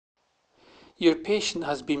Your patient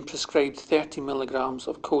has been prescribed 30 mg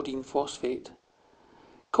of codeine phosphate.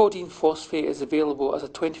 Codeine phosphate is available as a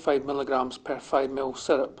 25 mg per 5 ml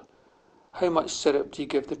syrup. How much syrup do you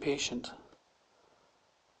give the patient?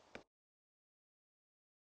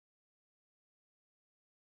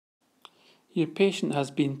 Your patient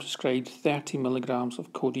has been prescribed 30 mg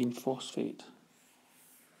of codeine phosphate.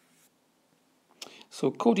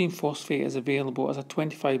 So codeine phosphate is available as a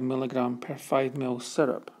 25 mg per 5 ml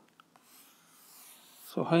syrup.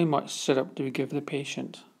 So how much syrup do we give the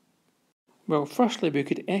patient? Well, firstly we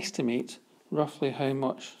could estimate roughly how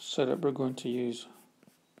much syrup we're going to use.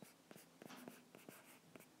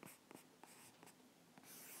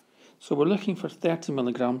 So we're looking for 30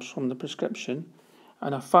 mg from the prescription,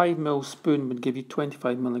 and a 5 ml spoon would give you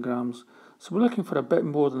 25 mg. So we're looking for a bit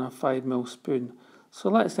more than a 5 ml spoon. So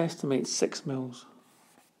let's estimate 6 ml.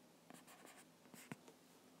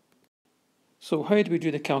 So how do we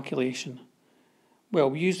do the calculation? Well,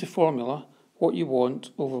 we use the formula, what you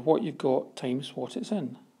want over what you've got times what it's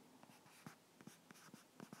in.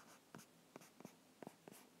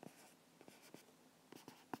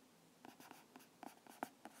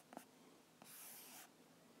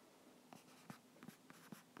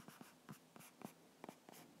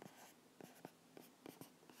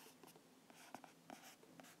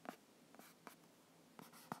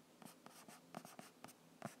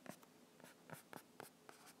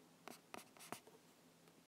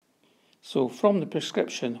 So from the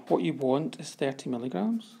prescription, what you want is 30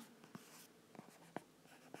 mg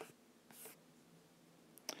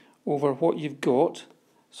over what you've got,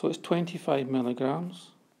 so it's 25 mg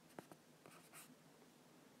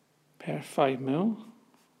per 5 ml.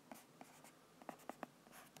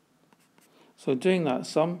 So doing that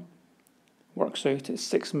sum works out at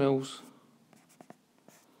 6 ml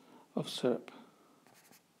of syrup.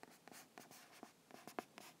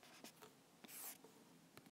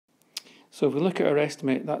 So if we look at our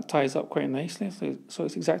estimate, that ties up quite nicely, so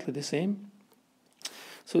it's exactly the same.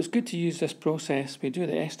 So it's good to use this process. We do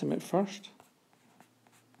the estimate first.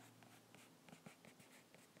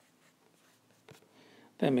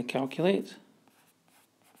 Then we calculate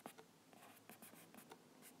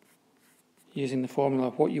using the formula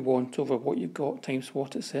of what you want over what you've got times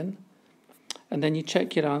what it's in. And then you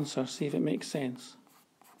check your answer, see if it makes sense.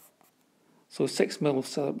 So 6 ml of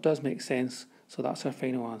syrup does make sense, so that's our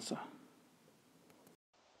final answer.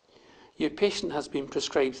 Your patient has been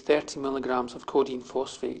prescribed 30 mg of codeine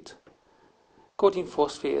phosphate. Codeine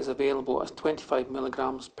phosphate is available as 25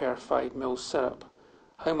 mg per 5 ml syrup.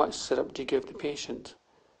 How much syrup do you give the patient?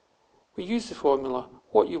 We use the formula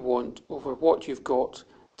what you want over what you've got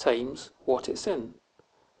times what it's in.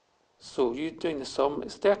 So you doing the sum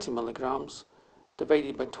is 30 mg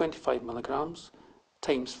divided by 25 mg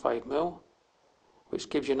times 5 ml,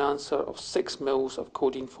 which gives you an answer of 6 ml of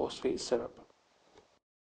codeine phosphate syrup.